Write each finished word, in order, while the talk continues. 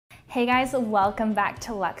Hey guys, welcome back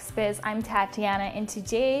to LuxBiz. I'm Tatiana, and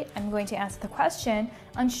today I'm going to answer the question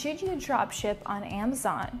on should you dropship on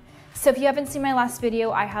Amazon. So if you haven't seen my last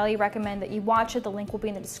video, I highly recommend that you watch it. The link will be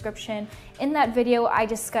in the description. In that video, I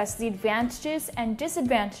discuss the advantages and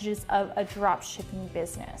disadvantages of a dropshipping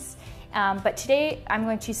business. But today I'm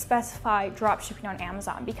going to specify dropshipping on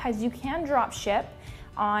Amazon because you can dropship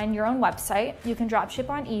on your own website, you can dropship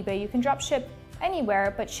on eBay, you can dropship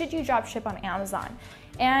anywhere, but should you dropship on Amazon?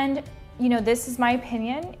 And this is my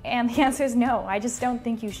opinion, and the answer is no. I just don't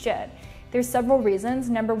think you should. There's several reasons.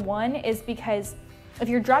 Number one is because if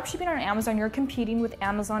you're dropshipping on Amazon, you're competing with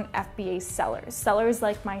Amazon FBA sellers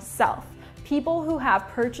like myself, people who have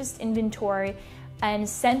purchased inventory and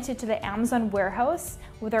sent it to the Amazon warehouse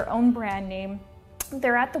with their own brand name.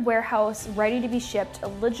 They're at the warehouse ready to be shipped,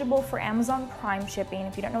 eligible for Amazon Prime shipping.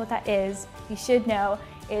 If you don't know what that is, you should know.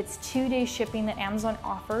 It's 2-day shipping that Amazon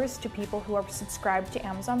offers to people who are subscribed to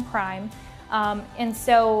Amazon Prime. And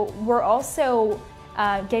so we're also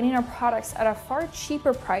getting our products at a far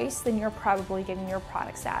cheaper price than you're probably getting your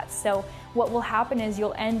products at. So what will happen is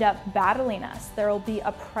you'll end up battling us. There will be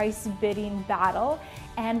a price bidding battle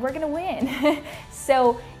and we're gonna win.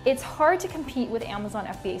 So it's hard to compete with Amazon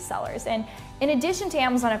FBA sellers. And in addition to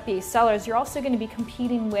Amazon FBA sellers, you're also gonna be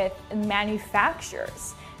competing with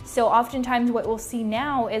manufacturers. So oftentimes what we'll see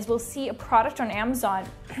now is we'll see a product on Amazon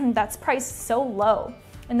that's priced so low,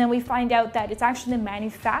 and then we find out that it's actually the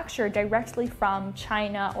manufacturer directly from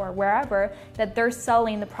China or wherever that they're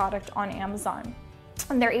selling the product on Amazon.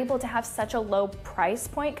 And they're able to have such a low price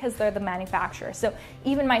point because they're the manufacturer. So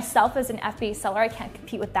even myself as an FBA seller, I can't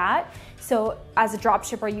compete with that. So as a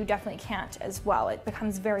dropshipper, you definitely can't as well. It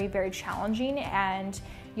becomes very, very challenging, and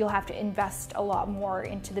you'll have to invest a lot more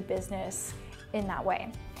into the business in that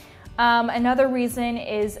way. Another reason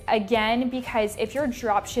is, again, because if you're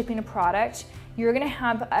drop shipping a product, you're gonna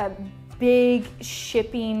have a big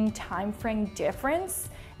shipping time frame difference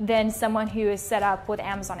than someone who is set up with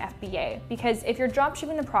Amazon FBA. Because if you're drop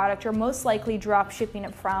shipping a product, you're most likely drop shipping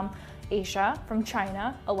it from Asia, from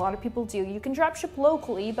China. A lot of people do. You can drop ship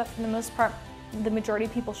locally, but for the most part, the majority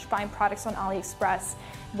of people find products on AliExpress,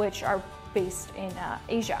 which are based in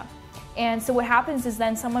Asia. And so what happens is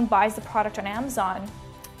then someone buys the product on Amazon,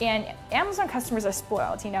 and Amazon customers are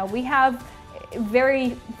spoiled. We have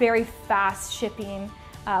very, very fast shipping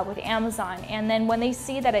with Amazon. And then when they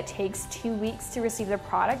see that it takes 2 weeks to receive their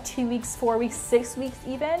product, 2 weeks, 4 weeks, 6 weeks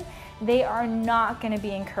even, they are not gonna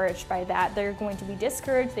be encouraged by that. They're going to be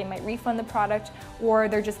discouraged, they might refund the product, or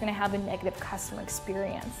they're just gonna have a negative customer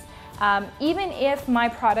experience. Even if my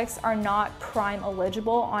products are not Prime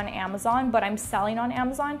eligible on Amazon, but I'm selling on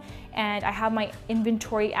Amazon and I have my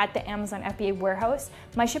inventory at the Amazon FBA warehouse,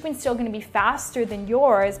 my shipping's still gonna be faster than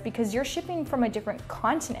yours because you're shipping from a different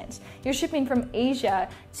continent. You're shipping from Asia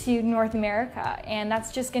to North America, and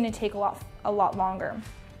that's just gonna take a lot longer.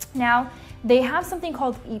 Now, they have something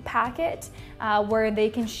called ePacket, where they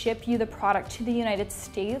can ship you the product to the United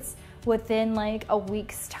States within like a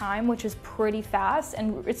week's time, which is pretty fast,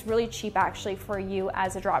 and it's really cheap actually for you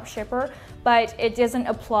as a drop shipper, but it doesn't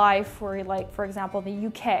apply for, like, for example, the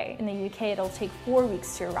UK. In the UK, it'll take 4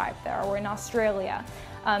 weeks to arrive there, or in Australia.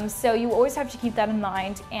 So you always have to keep that in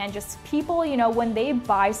mind. And just people, when they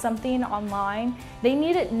buy something online, they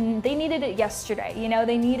needed it yesterday.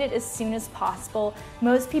 They need it as soon as possible.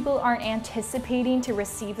 Most people aren't anticipating to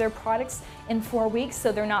receive their products in 4 weeks,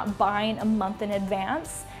 so they're not buying a month in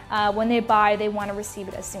advance. When they buy, they want to receive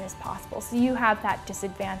it as soon as possible. So you have that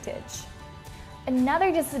disadvantage.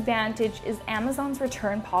 Another disadvantage is Amazon's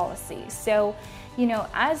return policy. So,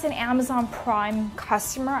 as an Amazon Prime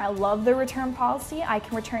customer, I love the return policy. I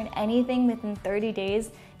can return anything within 30 days,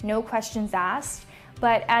 no questions asked.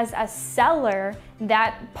 But as a seller,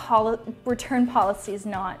 that return policy is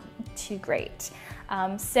not too great.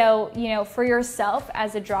 So, for yourself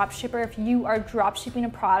as a drop shipper, if you are drop shipping a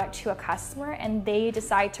product to a customer and they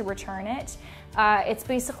decide to return it, it's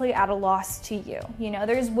basically at a loss to you.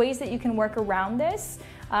 There's ways that you can work around this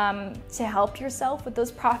to help yourself with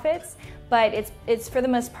those profits, but it's for the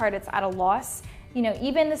most part, it's at a loss.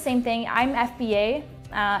 Even the same thing, I'm FBA,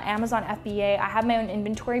 Amazon FBA, I have my own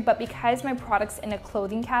inventory, but because my product's in a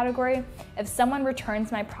clothing category, if someone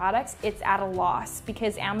returns my products, it's at a loss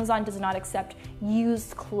because Amazon does not accept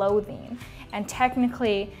used clothing. And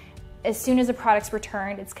technically, as soon as a product's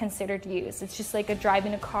returned, it's considered used. It's just like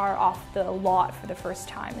driving a car off the lot for the first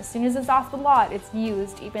time. As soon as it's off the lot, it's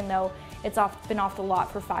used, even though it's been off the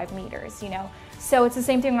lot for 5 meters, So it's the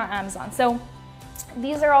same thing on Amazon. So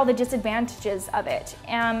these are all the disadvantages of it.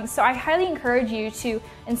 So I highly encourage you to,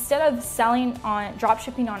 instead of selling on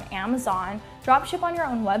dropshipping on Amazon, dropship on your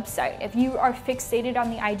own website. If you are fixated on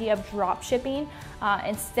the idea of dropshipping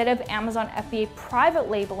instead of Amazon FBA private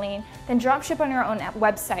labeling, then dropship on your own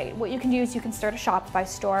website. What you can do is you can start a Shopify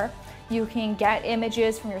store. You can get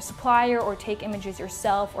images from your supplier or take images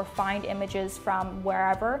yourself or find images from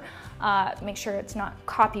wherever. Make sure it's not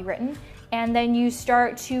copywritten. And then you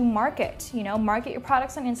start to market, market your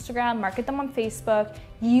products on Instagram, market them on Facebook,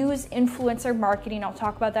 use influencer marketing. I'll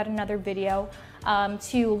talk about that in another video,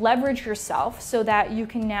 to leverage yourself so that you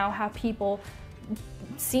can now have people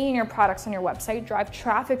seeing your products on your website, drive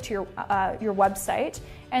traffic to your website,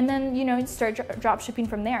 and then start drop shipping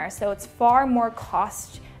from there. So it's far more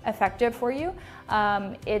cost effective for you.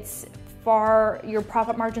 Your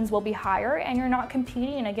profit margins will be higher, and you're not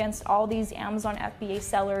competing against all these Amazon FBA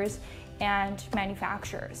sellers and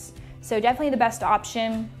manufacturers. So definitely the best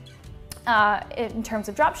option in terms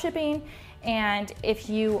of drop shipping. And if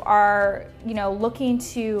you are looking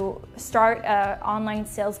to start an online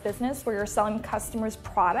sales business where you're selling customers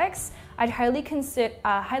products, I'd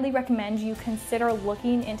highly recommend you consider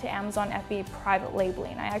looking into Amazon FBA private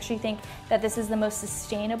labeling. I actually think that this is the most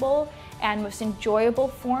sustainable and most enjoyable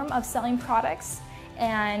form of selling products.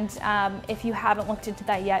 And if you haven't looked into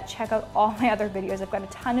that yet, check out all my other videos. I've got a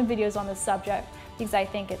ton of videos on this subject because I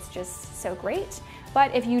think it's just so great.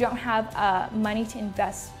 But if you don't have money to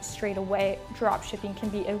invest straight away, dropshipping can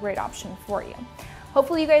be a great option for you.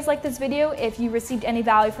 Hopefully you guys liked this video. If you received any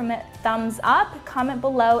value from it, thumbs up, comment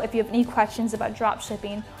below if you have any questions about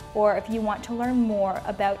dropshipping, or if you want to learn more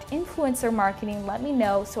about influencer marketing, let me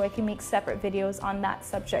know so I can make separate videos on that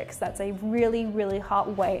subject, because that's a really, really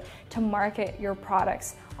hot way to market your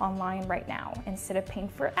products online right now. Instead of paying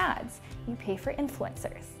for ads, you pay for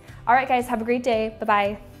influencers. All right, guys, have a great day.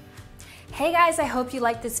 Bye-bye. Hey guys, I hope you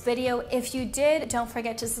liked this video. If you did, don't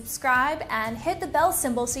forget to subscribe and hit the bell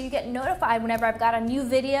symbol so you get notified whenever I've got a new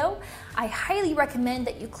video. I highly recommend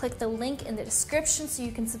that you click the link in the description so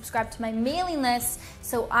you can subscribe to my mailing list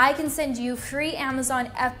so I can send you free Amazon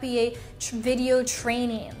FBA video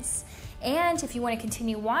trainings. And if you want to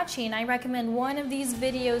continue watching, I recommend one of these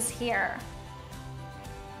videos here.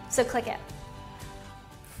 So click it.